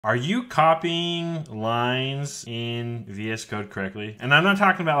Are you copying lines in VS Code correctly? And I'm not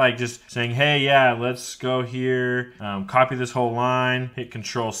talking about like just saying, hey, yeah, let's go here, copy this whole line, hit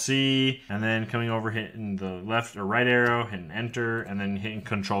Control C, and then coming over, hitting the left or right arrow, hitting Enter, and then hitting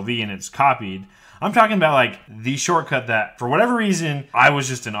Control V, and it's copied. I'm talking about like the shortcut that, for whatever reason, I was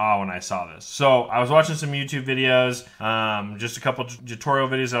just in awe when I saw this. So I was watching some YouTube videos, just a couple tutorial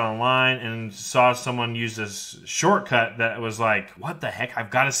videos online, and saw someone use this shortcut that was like, what the heck? I've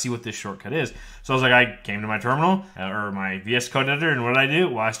got to see what this shortcut is. So I was like, I came to my terminal or my VS Code editor, and what did I do?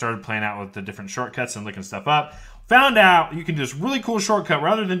 Well, I started playing out with the different shortcuts and looking stuff up. Found out you can do this really cool shortcut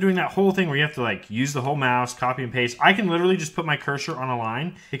rather than doing that whole thing where you have to like use the whole mouse, copy and paste. I can literally just put my cursor on a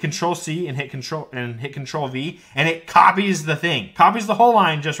line, hit Control C and hit Control V, and it copies the thing. Copies the whole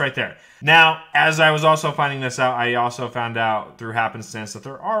line just right there. Now, as I was also finding this out, I also found out through happenstance that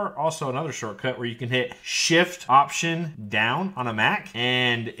there are also another shortcut where you can hit Shift Option down on a Mac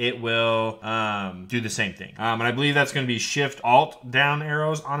and it will do the same thing. And I believe that's going to be Shift Alt down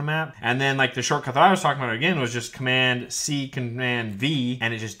arrows on a map. And then like the shortcut that I was talking about again was just Command C, Command V,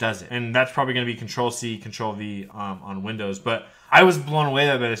 and it just does it. And that's probably going to be Control C, Control V on Windows. But I was blown away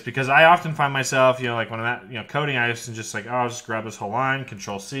by this because I often find myself, like when I'm at, coding, I just like, oh, I'll just grab this whole line,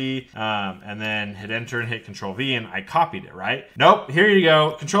 Control C, and then hit Enter and hit Control V, and I copied it, right? Nope, here you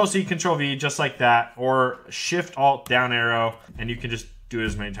go, Control C, Control V, just like that, or Shift Alt down arrow, and you can just do it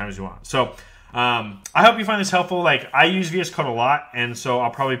as many times as you want. So I hope you find this helpful. Like, I use VS Code a lot, and so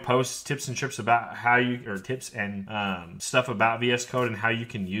I'll probably post tips and tricks about tips and stuff about VS Code and how you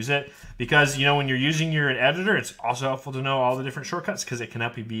can use it. Because, when you're using your editor, it's also helpful to know all the different shortcuts because it can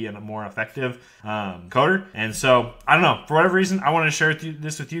help you be a more effective coder. And so, I don't know, for whatever reason, I wanted to share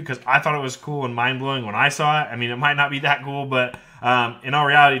this with you because I thought it was cool and mind-blowing when I saw it. I mean, it might not be that cool, but in all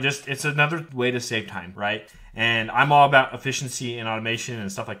reality, it's another way to save time, right? And I'm all about efficiency and automation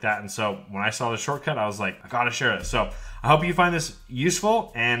and stuff like that. And so when I saw the shortcut, I was like, I gotta share it. So I hope you find this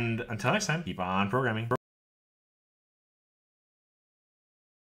useful. And until next time, keep on programming.